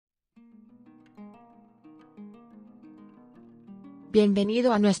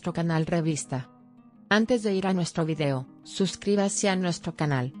Bienvenido a nuestro canal Revista. Antes de ir a nuestro video, suscríbase a nuestro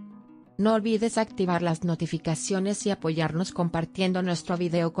canal. No olvides activar las notificaciones y apoyarnos compartiendo nuestro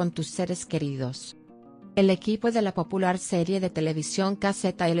video con tus seres queridos. El equipo de la popular serie de televisión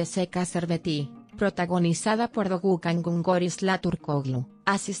Kızılcık Şerbeti, protagonizada por Doğukan Güngör y Sıla Türkoğlu,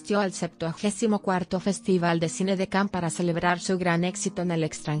 asistió al 74º Festival de Cine de Cannes para celebrar su gran éxito en el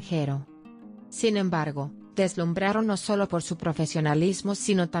extranjero. Sin embargo, deslumbraron no solo por su profesionalismo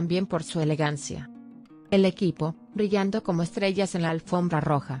sino también por su elegancia. El equipo, brillando como estrellas en la alfombra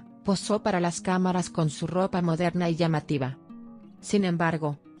roja, posó para las cámaras con su ropa moderna y llamativa. Sin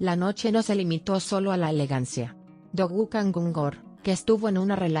embargo, la noche no se limitó solo a la elegancia. Doğukan Güngör, que estuvo en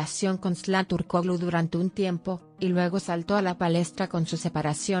una relación con Sıla Türkoğlu durante un tiempo, y luego saltó a la palestra con su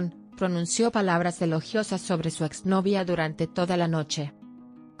separación, pronunció palabras elogiosas sobre su exnovia durante toda la noche.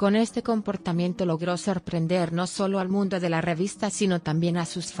 Con este comportamiento logró sorprender no solo al mundo de la revista sino también a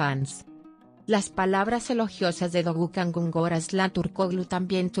sus fans. Las palabras elogiosas de Doğukan Güngör a Sıla Türkoğlu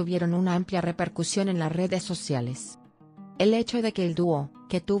también tuvieron una amplia repercusión en las redes sociales. El hecho de que el dúo,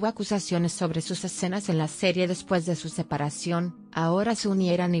 que tuvo acusaciones sobre sus escenas en la serie después de su separación, ahora se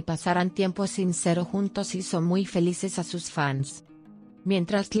unieran y pasaran tiempo sincero juntos hizo muy felices a sus fans.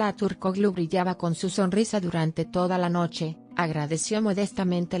 Mientras Sıla Türkoğlu brillaba con su sonrisa durante toda la noche, agradeció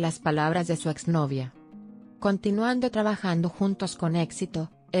modestamente las palabras de su exnovia. Continuando trabajando juntos con éxito,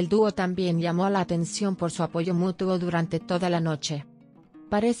 el dúo también llamó la atención por su apoyo mutuo durante toda la noche.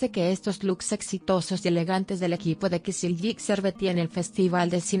 Parece que estos looks exitosos y elegantes del equipo de Kızılcık Şerbeti en el Festival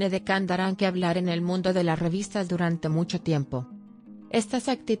de Cine de Cannes darán que hablar en el mundo de las revistas durante mucho tiempo. Estas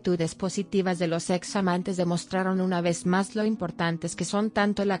actitudes positivas de los ex amantes demostraron una vez más lo importantes que son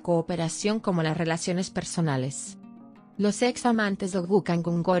tanto la cooperación como las relaciones personales. Los ex amantes Doğukan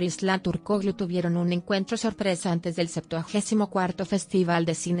Güngör y Sıla Türkoğlu tuvieron un encuentro sorpresa antes del 74º Festival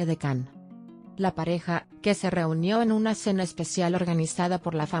de Cine de Cannes. La pareja, que se reunió en una cena especial organizada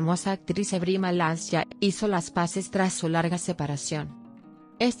por la famosa actriz Primera, hizo las paces tras su larga separación.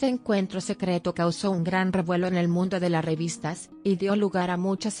 Este encuentro secreto causó un gran revuelo en el mundo de las revistas, y dio lugar a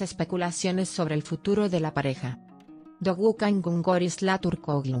muchas especulaciones sobre el futuro de la pareja. Doğukan Güngör y Sıla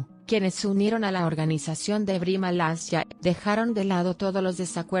Türkoğlu, quienes se unieron a la organización de Primera, dejaron de lado todos los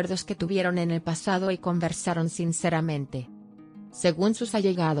desacuerdos que tuvieron en el pasado y conversaron sinceramente. Según sus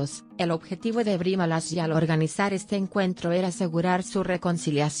allegados, el objetivo de Primera al organizar este encuentro era asegurar su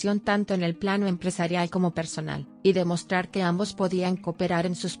reconciliación tanto en el plano empresarial como personal, y demostrar que ambos podían cooperar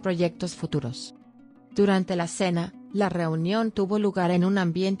en sus proyectos futuros. Durante la cena, la reunión tuvo lugar en un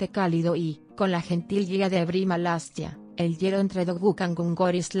ambiente cálido y, con la gentil guía de Primera, el hielo entre Doğukan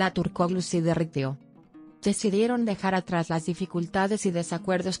Güngör y Sıla Türkoğlu se derritió. Decidieron dejar atrás las dificultades y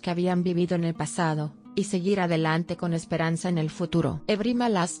desacuerdos que habían vivido en el pasado, y seguir adelante con esperanza en el futuro.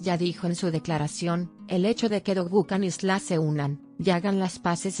 Primera dijo en su declaración, el hecho de que Doğukan y Sıla se unan, y hagan las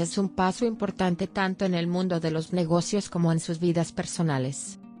paces es un paso importante tanto en el mundo de los negocios como en sus vidas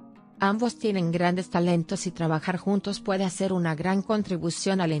personales. Ambos tienen grandes talentos y trabajar juntos puede hacer una gran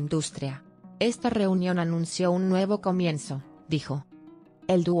contribución a la industria. Esta reunión anunció un nuevo comienzo, dijo.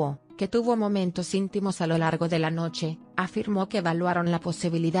 El dúo, que tuvo momentos íntimos a lo largo de la noche, afirmó que evaluaron la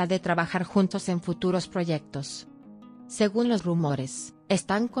posibilidad de trabajar juntos en futuros proyectos. Según los rumores,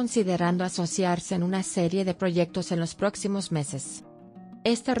 están considerando asociarse en una serie de proyectos en los próximos meses.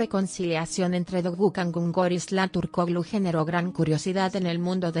 Esta reconciliación entre Doğukan Güngör y Sıla Türkoğlu generó gran curiosidad en el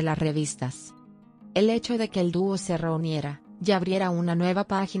mundo de las revistas. El hecho de que el dúo se reuniera, y abriera una nueva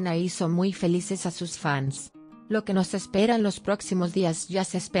página hizo muy felices a sus fans. Lo que nos espera en los próximos días ya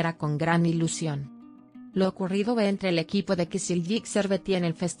se espera con gran ilusión. Lo ocurrido entre el equipo de Kızılcık Şerbeti en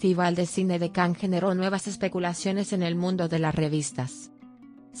el Festival de Cine de Cannes generó nuevas especulaciones en el mundo de las revistas.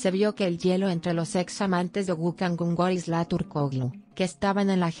 Se vio que el hielo entre los ex amantes de Doğukan Güngör y Sıla Türkoğlu, que estaban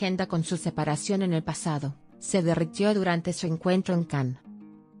en la agenda con su separación en el pasado, se derritió durante su encuentro en Cannes.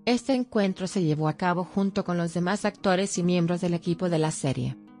 Este encuentro se llevó a cabo junto con los demás actores y miembros del equipo de la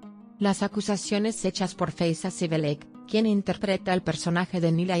serie. Las acusaciones hechas por fans.El, quien interpreta al personaje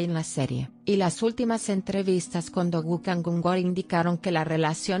de Nila en la serie, y las últimas entrevistas con Doğukan Güngör indicaron que la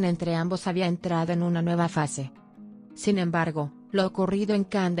relación entre ambos había entrado en una nueva fase. Sin embargo, lo ocurrido en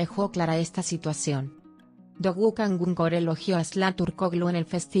Cannes dejó clara esta situación. Doğukan Güngör elogió a Sıla Türkoğlu en el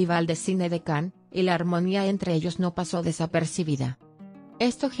Festival de Cine de Cannes, y la armonía entre ellos no pasó desapercibida.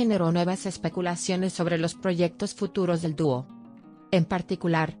 Esto generó nuevas especulaciones sobre los proyectos futuros del dúo. En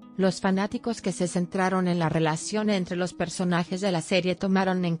particular, los fanáticos que se centraron en la relación entre los personajes de la serie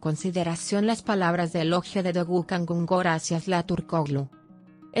tomaron en consideración las palabras de elogio de Doğukan Güngör hacia Sıla Türkoğlu.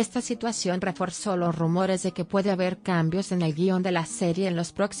 Esta situación reforzó los rumores de que puede haber cambios en el guión de la serie en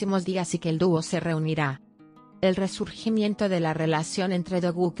los próximos días y que el dúo se reunirá. El resurgimiento de la relación entre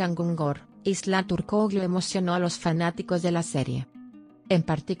Doğukan Güngör y Sıla Türkoğlu emocionó a los fanáticos de la serie. En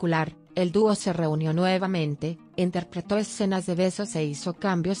particular, el dúo se reunió nuevamente, interpretó escenas de besos e hizo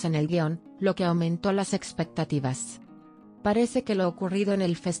cambios en el guión, lo que aumentó las expectativas. Parece que lo ocurrido en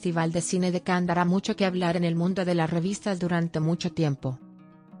el Festival de Cine de Cannes dará mucho que hablar en el mundo de las revistas durante mucho tiempo.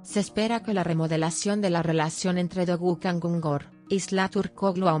 Se espera que la remodelación de la relación entre Doğukan Güngör y Sıla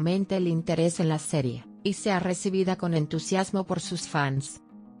Türkoğlu aumente el interés en la serie, y sea recibida con entusiasmo por sus fans.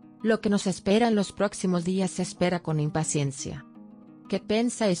 Lo que nos espera en los próximos días se espera con impaciencia. ¿Qué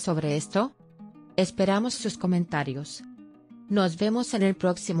pensáis sobre esto? Esperamos sus comentarios. Nos vemos en el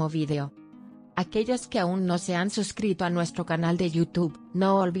próximo video. Aquellos que aún no se han suscrito a nuestro canal de YouTube,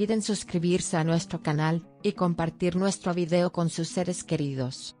 no olviden suscribirse a nuestro canal, y compartir nuestro video con sus seres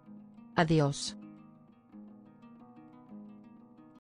queridos. Adiós.